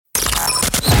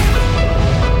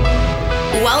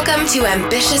Welcome to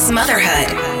Ambitious Motherhood,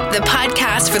 the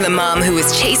podcast for the mom who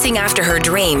is chasing after her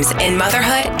dreams in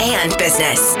motherhood and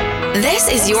business. This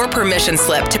is your permission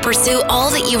slip to pursue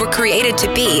all that you were created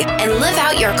to be and live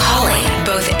out your calling,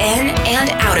 both in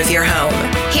and out of your home.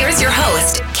 Here's your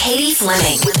host, Katie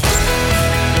Fleming.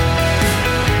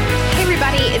 Hey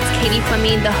everybody, it's Katie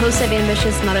Fleming, the host of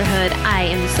Ambitious Motherhood. I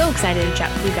am so excited to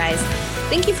chat with you guys.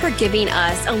 Thank you for giving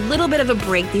us a little bit of a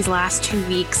break these last 2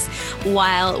 weeks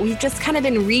while we've just kind of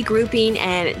been regrouping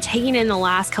and taking in the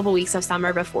last couple weeks of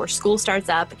summer before school starts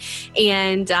up,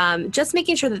 and just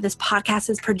making sure that this podcast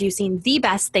is producing the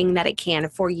best thing that it can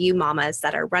for you mamas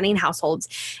that are running households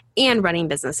and running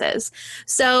businesses.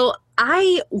 So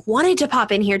I wanted to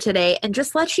pop in here today and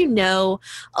just let you know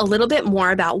a little bit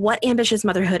more about what Ambitious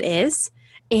Motherhood is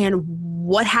and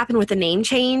what happened with the name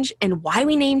change and why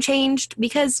we name changed,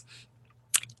 because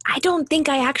I don't think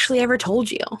I actually ever told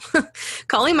you.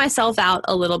 Calling myself out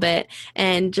a little bit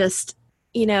and just,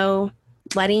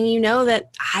 letting you know that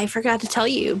I forgot to tell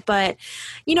you. But,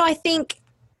 I think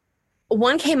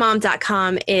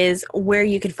 1kmom.com is where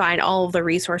you can find all of the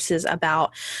resources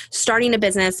about starting a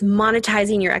business,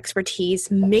 monetizing your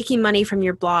expertise, making money from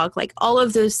your blog, like all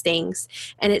of those things.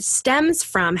 And it stems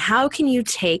from how can you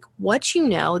take what you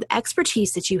know, the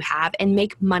expertise that you have, and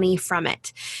make money from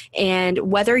it.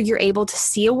 And whether you're able to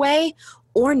see a way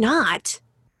or not,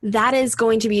 that is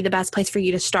going to be the best place for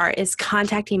you to start, is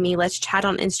contacting me. Let's chat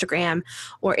on Instagram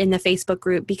or in the Facebook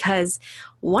group, because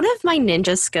one of my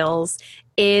ninja skills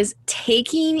is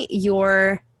taking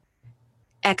your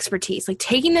expertise, like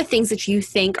taking the things that you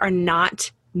think are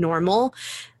not normal,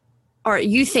 or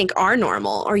you think are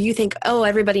normal, or you think, oh,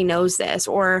 everybody knows this,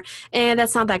 or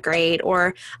that's not that great,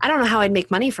 or I don't know how I'd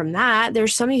make money from that.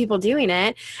 There's so many people doing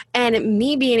it. And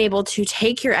me being able to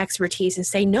take your expertise and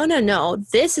say, no,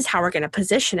 this is how we're going to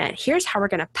position it. Here's how we're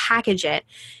going to package it.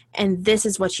 And this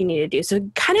is what you need to do. So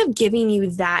kind of giving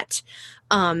you that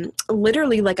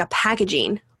literally like a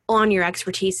packaging on your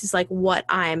expertise is like what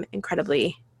I'm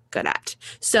incredibly good at.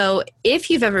 So if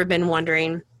you've ever been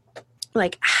wondering,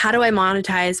 like, how do I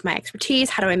monetize my expertise?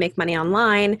 How do I make money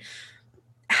online?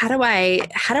 How do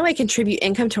I contribute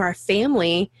income to our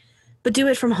family, but do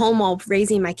it from home while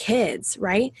raising my kids,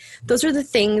 right? Those are the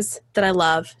things that I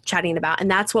love chatting about.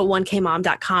 And that's what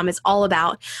 1kmom.com is all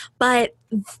about. But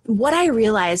what I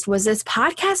realized was this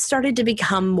podcast started to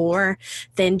become more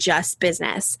than just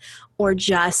business or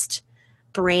just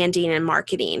branding and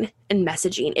marketing and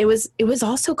messaging. It was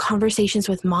also conversations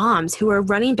with moms who are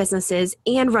running businesses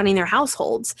and running their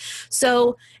households.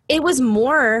 So it was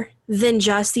more than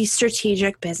just these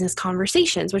strategic business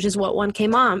conversations, which is what 1K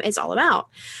Mom is all about.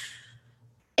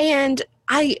 And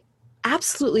I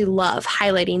absolutely love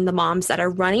highlighting the moms that are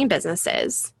running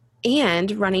businesses and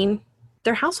running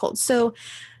their households. So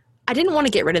I didn't want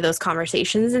to get rid of those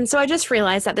conversations. And so I just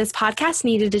realized that this podcast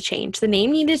needed to change. The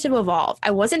name needed to evolve.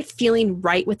 I wasn't feeling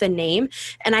right with the name.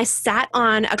 And I sat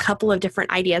on a couple of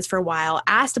different ideas for a while,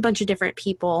 asked a bunch of different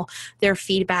people their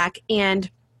feedback, and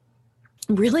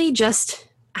really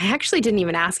I actually didn't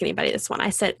even ask anybody this one.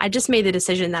 I just made the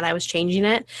decision that I was changing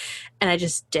it, and I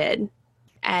just did.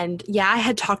 And yeah, I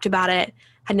had talked about it,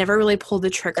 had never really pulled the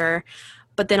trigger,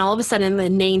 but then all of a sudden the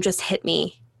name just hit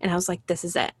me, and I was like, this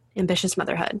is it, Ambitious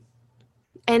Motherhood.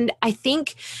 And I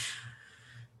think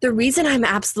the reason I'm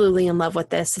absolutely in love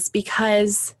with this is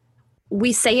because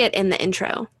we say it in the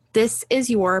intro. This is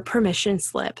your permission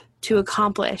slip to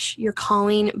accomplish your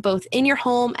calling both in your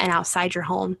home and outside your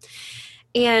home.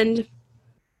 And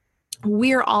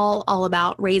we're all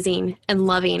about raising and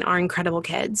loving our incredible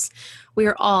kids. We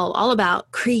are all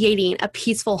about creating a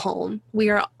peaceful home. We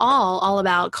are all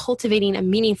about cultivating a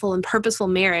meaningful and purposeful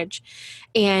marriage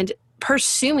and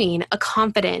pursuing a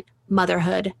confident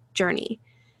motherhood journey,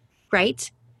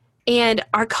 right? And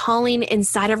our calling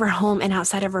inside of our home and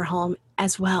outside of our home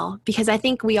as well. Because I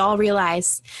think we all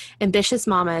realize, ambitious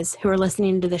mamas who are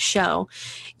listening to the show,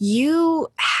 you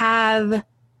have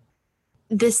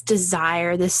this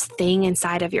desire, this thing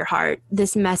inside of your heart,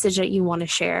 this message that you want to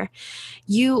share.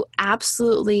 You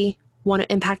absolutely want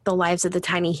to impact the lives of the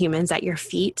tiny humans at your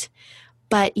feet,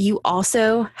 but you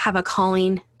also have a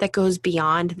calling that goes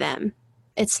beyond them.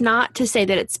 It's not to say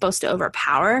that it's supposed to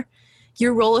overpower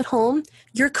your role at home.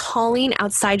 Your calling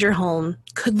outside your home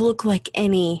could look like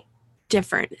any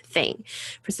different thing.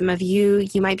 For some of you,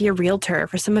 you might be a realtor.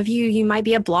 For some of you, you might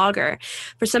be a blogger.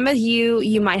 For some of you,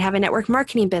 you might have a network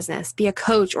marketing business, be a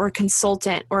coach or a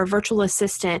consultant or a virtual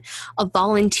assistant, a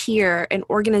volunteer, an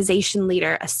organization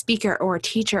leader, a speaker or a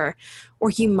teacher,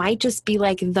 or you might just be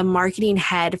like the marketing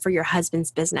head for your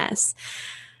husband's business.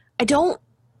 I don't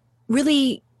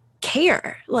really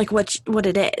care like what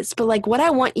it is. But like what I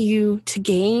want you to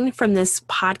gain from this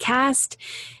podcast,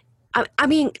 I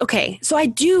mean, okay, so I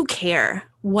do care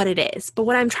what it is, but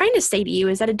what I'm trying to say to you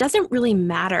is that it doesn't really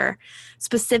matter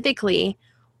specifically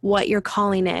what your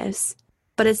calling is,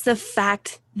 but it's the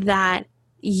fact that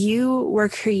you were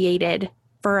created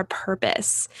for a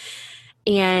purpose,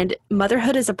 and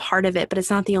motherhood is a part of it, but it's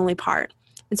not the only part.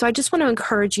 And so I just want to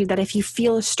encourage you that if you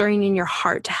feel a stirring in your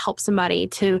heart to help somebody,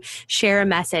 to share a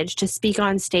message, to speak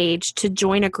on stage, to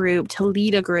join a group, to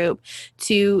lead a group,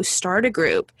 to start a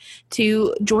group,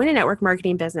 to join a network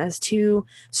marketing business, to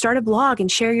start a blog and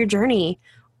share your journey,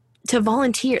 to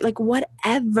volunteer, like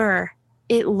whatever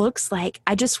it looks like,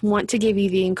 I just want to give you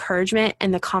the encouragement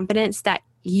and the confidence that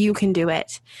you can do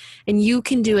it. And you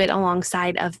can do it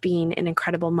alongside of being an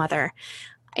incredible mother.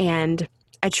 And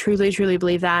I truly, truly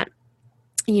believe that.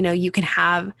 You can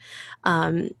have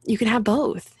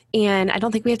both. And I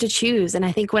don't think we have to choose. And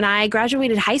I think when I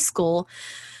graduated high school,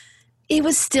 it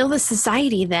was still the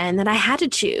society then that I had to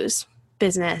choose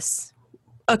business,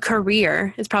 a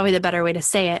career is probably the better way to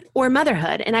say it, or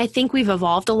motherhood. And I think we've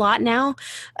evolved a lot now,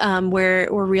 where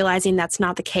we're realizing that's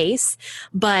not the case.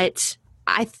 But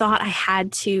I thought I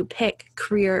had to pick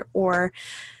career or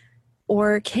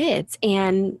kids.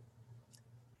 And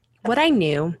what I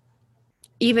knew,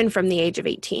 even from the age of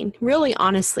 18, really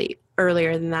honestly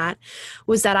earlier than that,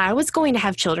 was that I was going to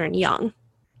have children young.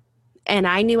 And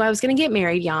I knew I was going to get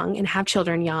married young and have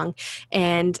children young.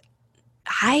 And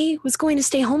I was going to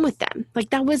stay home with them. Like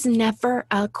that was never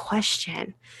a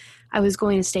question. I was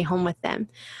going to stay home with them.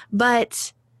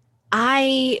 But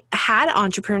I had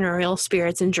entrepreneurial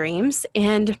spirits and dreams.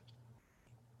 And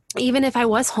even if I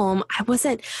was home, I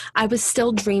was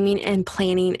still dreaming and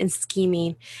planning and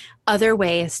scheming other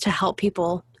ways to help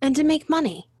people and to make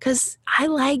money, because I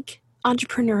like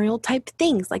entrepreneurial type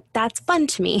things. Like that's fun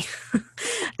to me.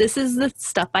 This is the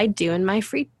stuff I do in my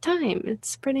free time.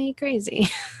 It's pretty crazy.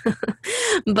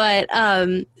 But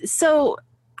so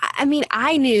I mean,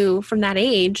 I knew from that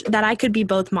age that I could be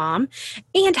both mom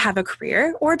and have a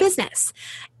career or a business.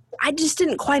 I just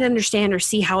didn't quite understand or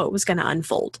see how it was going to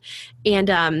unfold. And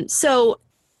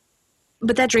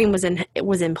but that dream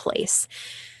was in place.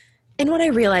 And what I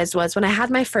realized was when I had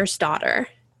my first daughter,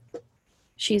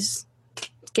 she's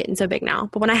getting so big now,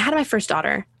 but when I had my first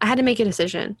daughter, I had to make a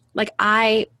decision. Like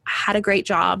I had a great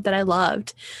job that I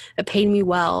loved, it paid me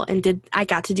well, and I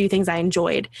got to do things I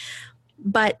enjoyed,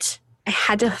 but I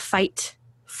had to fight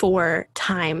for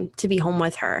time to be home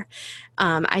with her.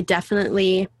 I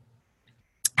definitely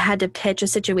had to pitch a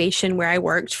situation where I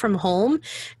worked from home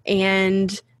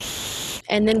and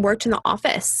then worked in the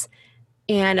office.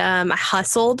 And I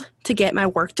hustled to get my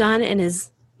work done in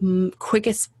as quick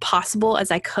as possible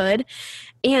as I could.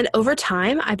 And over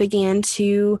time, I began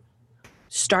to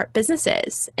start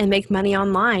businesses and make money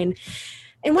online.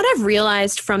 And what I've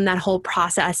realized from that whole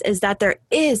process is that there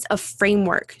is a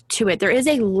framework to it. There is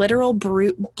a literal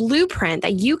blueprint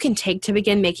that you can take to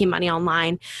begin making money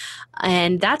online.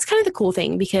 And that's kind of the cool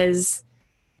thing, because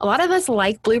a lot of us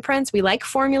like blueprints. We like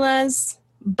formulas,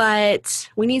 but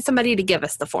we need somebody to give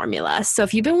us the formula. So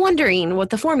if you've been wondering what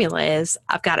the formula is,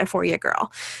 I've got it for you,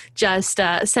 girl. Just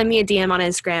send me a DM on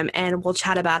Instagram and we'll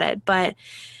chat about it. But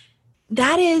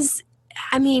that is,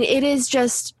 I mean, it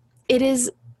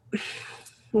is,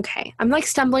 okay. I'm like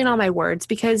stumbling on my words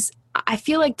because I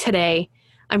feel like today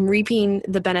I'm reaping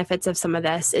the benefits of some of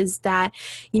this. Is that,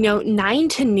 9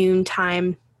 to noon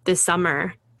time this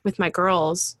summer with my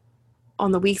girls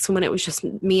on the weeks when it was just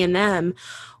me and them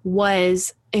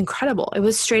was incredible. It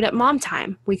was straight up mom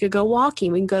time. We could go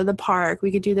walking, we can go to the park,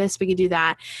 we could do this, we could do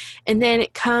that. And then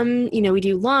we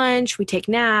do lunch, we take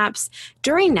naps.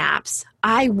 During naps,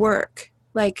 I work.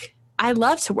 Like I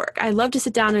love to work. I love to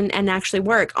sit down and actually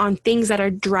work on things that are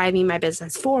driving my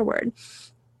business forward.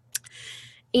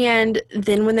 And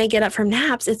then when they get up from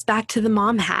naps, it's back to the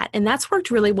mom hat. And that's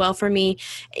worked really well for me.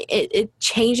 It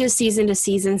changes season to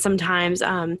season sometimes.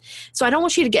 So I don't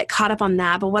want you to get caught up on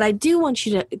that. But what I do want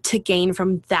you to gain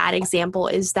from that example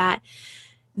is that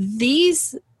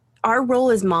our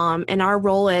role as mom and our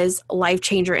role as life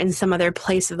changer in some other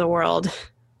place of the world,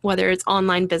 whether it's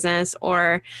online business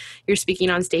or you're speaking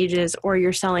on stages or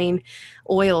you're selling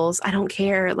oils, I don't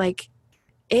care. Like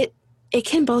it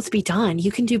can both be done.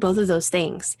 You can do both of those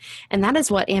things. And that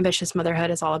is what Ambitious Motherhood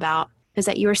is all about, is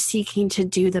that you're seeking to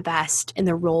do the best in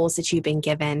the roles that you've been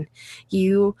given.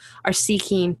 You are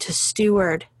seeking to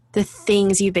steward the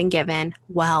things you've been given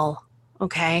well,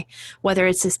 okay? Whether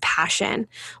it's this passion,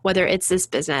 whether it's this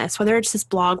business, whether it's this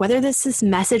blog, whether it's this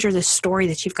message or this story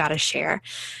that you've got to share,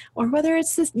 or whether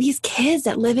it's these kids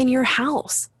that live in your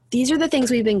house. These are the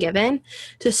things we've been given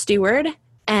to steward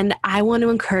And I want to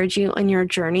encourage you on your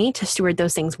journey to steward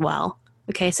those things well.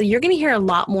 Okay, so you're going to hear a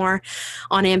lot more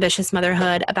on Ambitious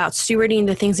Motherhood about stewarding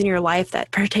the things in your life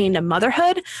that pertain to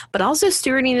motherhood, but also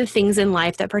stewarding the things in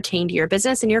life that pertain to your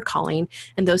business and your calling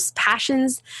and those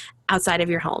passions outside of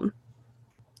your home.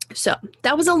 So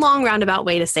that was a long roundabout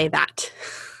way to say that.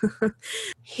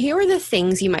 Here are the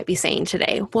things you might be saying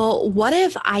today. Well, what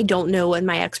if I don't know what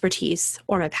my expertise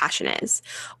or my passion is?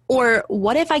 Or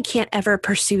what if I can't ever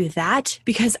pursue that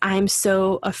because I'm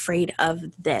so afraid of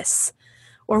this?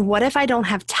 Or what if I don't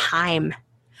have time?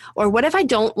 Or what if I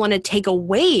don't want to take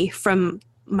away from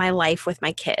my life with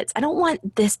my kids? I don't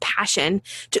want this passion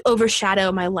to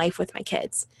overshadow my life with my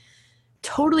kids.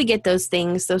 Totally get those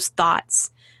things, those thoughts,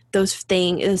 those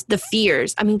things, the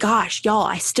fears. I mean, gosh, y'all,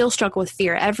 I still struggle with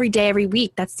fear every day, every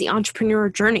week. That's the entrepreneur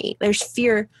journey. There's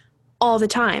fear all the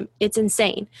time. It's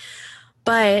insane.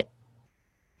 But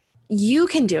you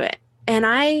can do it. And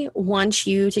I want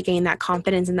you to gain that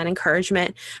confidence and that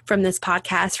encouragement from this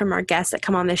podcast, from our guests that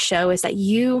come on this show, is that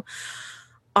you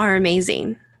are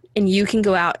amazing and you can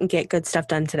go out and get good stuff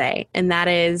done today. And that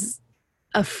is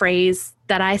a phrase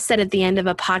that I said at the end of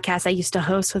a podcast I used to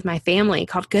host with my family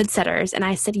called Good Setters. And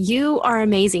I said, you are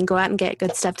amazing. Go out and get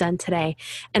good stuff done today.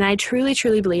 And I truly,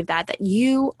 truly believe that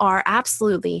you are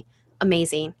absolutely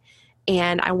amazing.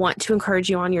 And I want to encourage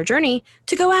you on your journey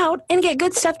to go out and get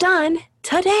good stuff done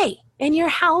today. In your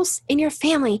house, in your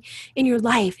family, in your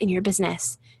life, in your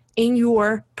business, in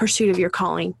your pursuit of your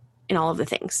calling, in all of the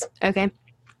things, okay?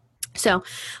 So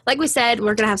like we said,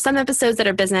 we're going to have some episodes that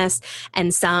are business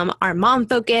and some are mom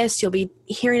focused. You'll be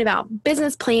hearing about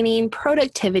business planning,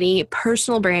 productivity,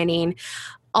 personal branding,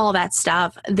 all that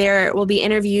stuff. There will be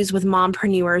interviews with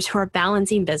mompreneurs who are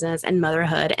balancing business and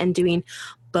motherhood and doing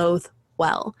both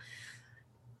well.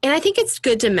 And I think it's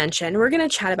good to mention, we're going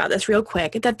to chat about this real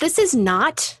quick, that this is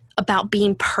not about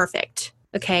being perfect,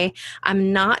 okay?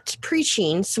 I'm not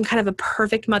preaching some kind of a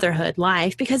perfect motherhood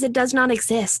life because it does not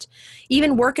exist.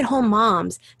 Even work-at-home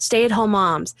moms, stay-at-home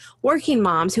moms, working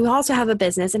moms who also have a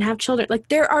business and have children, like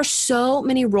there are so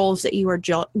many roles that you are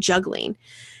juggling.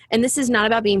 And this is not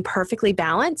about being perfectly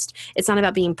balanced. It's not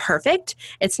about being perfect.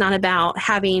 It's not about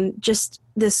having just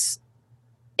this,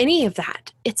 any of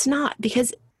that. It's not,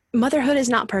 because motherhood is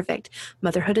not perfect.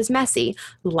 Motherhood is messy.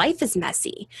 Life is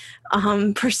messy.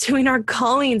 Pursuing our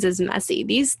callings is messy.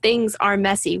 These things are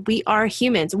messy. We are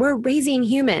humans. We're raising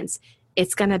humans.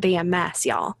 It's going to be a mess,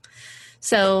 y'all.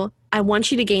 So I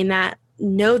want you to gain that.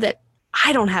 Know that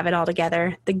I don't have it all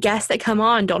together. The guests that come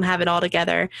on don't have it all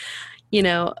together. You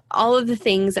know, all of the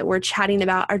things that we're chatting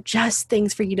about are just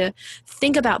things for you to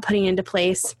think about putting into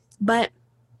place. But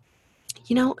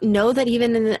know that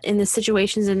even in the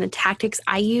situations and the tactics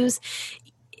I use,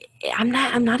 I'm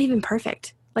not even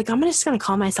perfect. Like, I'm just going to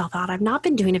call myself out. I've not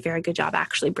been doing a very good job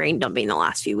actually brain dumping the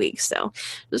last few weeks. So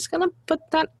I'm just going to put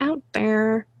that out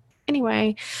there.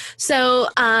 Anyway, so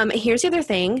here's the other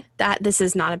thing that this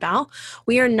is not about.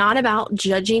 We are not about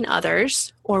judging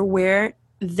others or where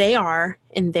they are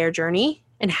in their journey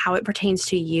and how it pertains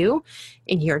to you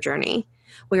in your journey.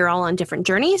 We are all on different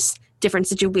journeys, different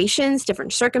situations,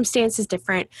 different circumstances,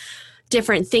 different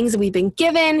things that we've been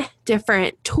given,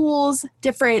 different tools,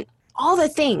 different, all the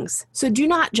things. So do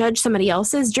not judge somebody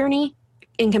else's journey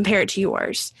and compare it to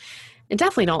yours. And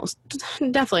definitely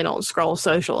don't scroll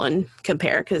social and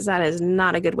compare, because that is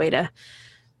not a good way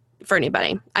for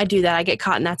anybody. I do that. I get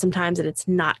caught in that sometimes and it's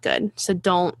not good. So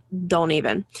don't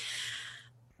even.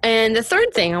 And the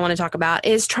third thing I want to talk about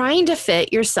is trying to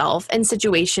fit yourself and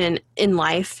situation in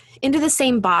life into the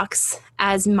same box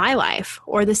as my life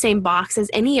or the same box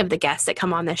as any of the guests that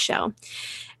come on this show.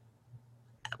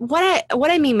 What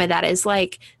I mean by that is,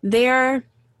 like, there are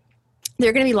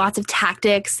going to be lots of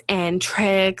tactics and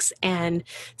tricks and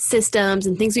systems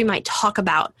and things we might talk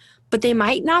about, but they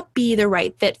might not be the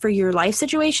right fit for your life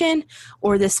situation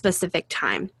or this specific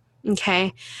time.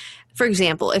 Okay. For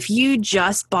example, if you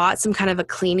just bought some kind of a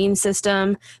cleaning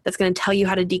system that's going to tell you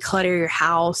how to declutter your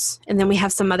house, and then we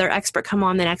have some other expert come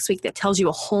on the next week that tells you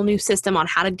a whole new system on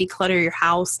how to declutter your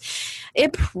house,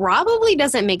 it probably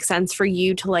doesn't make sense for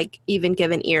you to even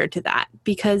give an ear to that,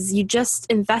 because you just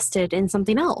invested in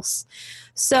something else.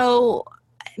 So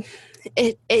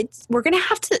we're going to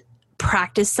have to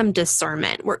practice some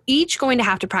discernment. We're each going to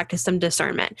have to practice some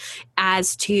discernment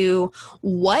as to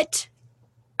what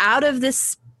out of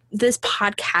this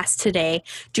podcast today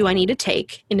do I need to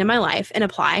take into my life and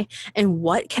apply, and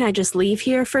what can I just leave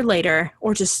here for later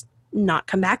or just not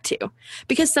come back to?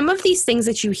 Because some of these things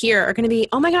that you hear are going to be,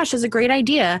 oh my gosh, that's a great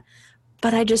idea,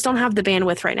 but I just don't have the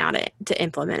bandwidth right now to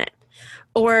implement it.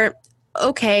 Or,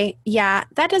 okay, yeah,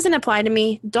 that doesn't apply to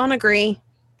me. Don't agree.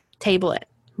 Table it.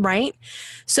 right?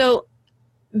 So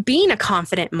being a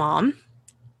confident mom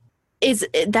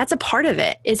that's a part of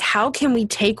it, is how can we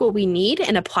take what we need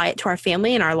and apply it to our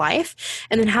family and our life?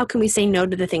 And then how can we say no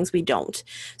to the things we don't?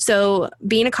 So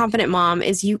being a confident mom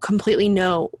is you completely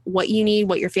know what you need,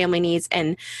 what your family needs,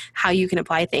 and how you can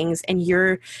apply things. And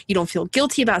you don't feel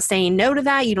guilty about saying no to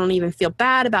that. You don't even feel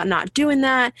bad about not doing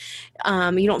that.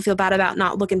 You don't feel bad about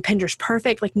not looking Pinterest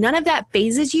perfect. Like none of that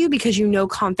phases you because you know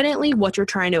confidently what you're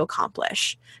trying to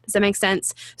accomplish. Does that make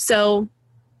sense? So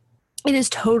it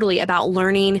is totally about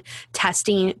learning,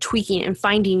 testing, tweaking, and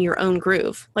finding your own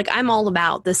groove. Like I'm all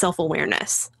about the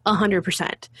self-awareness,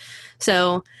 100%.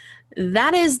 So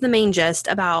that is the main gist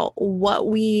about what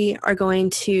we are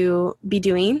going to be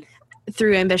doing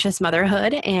through Ambitious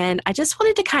Motherhood. And I just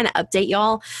wanted to kind of update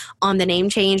y'all on the name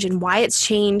change and why it's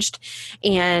changed.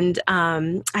 And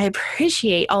I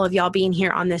appreciate all of y'all being here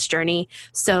on this journey.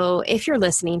 So if you're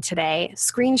listening today,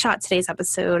 screenshot today's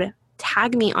episode,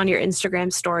 tag me on your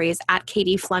Instagram stories at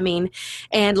Katie Fleming,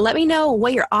 and let me know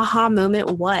what your aha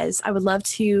moment was. I would love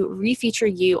to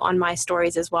refeature you on my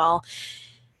stories as well.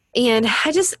 And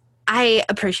I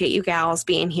appreciate you gals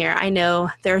being here. I know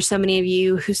there are so many of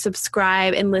you who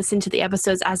subscribe and listen to the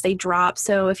episodes as they drop.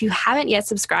 So if you haven't yet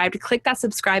subscribed, click that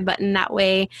subscribe button. That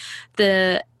way,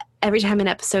 every time an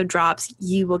episode drops,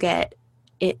 you will get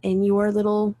it in your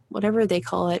little, whatever they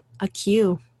call it, a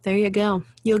queue. There you go.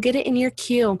 You'll get it in your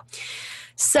queue.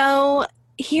 So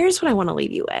here's what I want to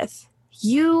leave you with.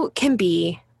 You can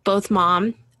be both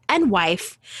mom and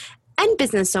wife and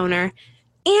business owner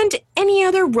and any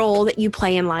other role that you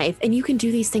play in life, and you can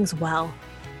do these things well.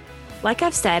 Like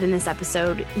I've said in this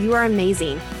episode, you are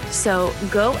amazing. So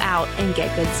go out and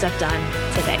get good stuff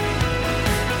done today.